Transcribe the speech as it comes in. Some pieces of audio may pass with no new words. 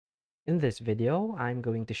In this video, I'm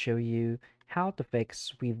going to show you how to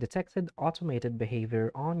fix we've detected automated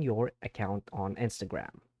behavior on your account on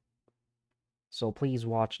Instagram. So please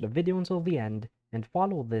watch the video until the end and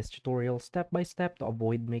follow this tutorial step by step to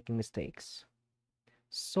avoid making mistakes.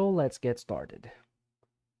 So let's get started.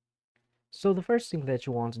 So the first thing that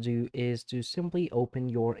you want to do is to simply open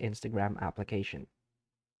your Instagram application.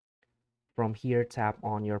 From here, tap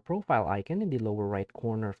on your profile icon in the lower right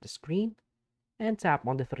corner of the screen and tap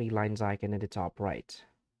on the three lines icon in the top right.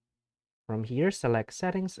 From here, select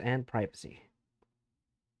Settings and Privacy.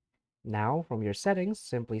 Now, from your settings,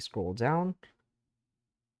 simply scroll down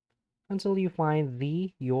until you find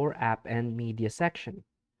the Your App and Media section.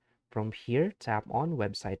 From here, tap on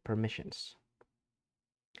Website Permissions.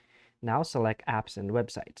 Now select Apps and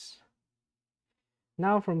Websites.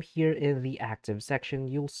 Now from here in the Active section,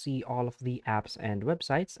 you'll see all of the apps and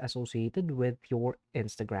websites associated with your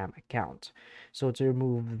Instagram account. So to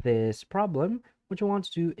remove this problem, what you want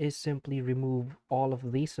to do is simply remove all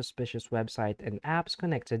of the suspicious website and apps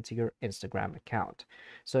connected to your Instagram account.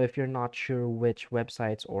 So if you're not sure which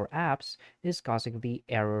websites or apps is causing the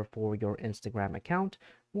error for your Instagram account,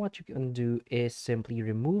 what you can do is simply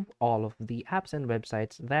remove all of the apps and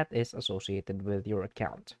websites that is associated with your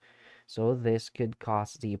account. So this could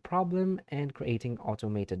cause the problem and creating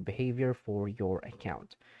automated behavior for your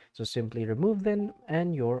account. So simply remove them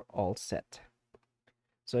and you're all set.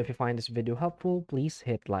 So if you find this video helpful, please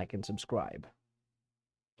hit like and subscribe.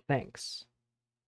 Thanks.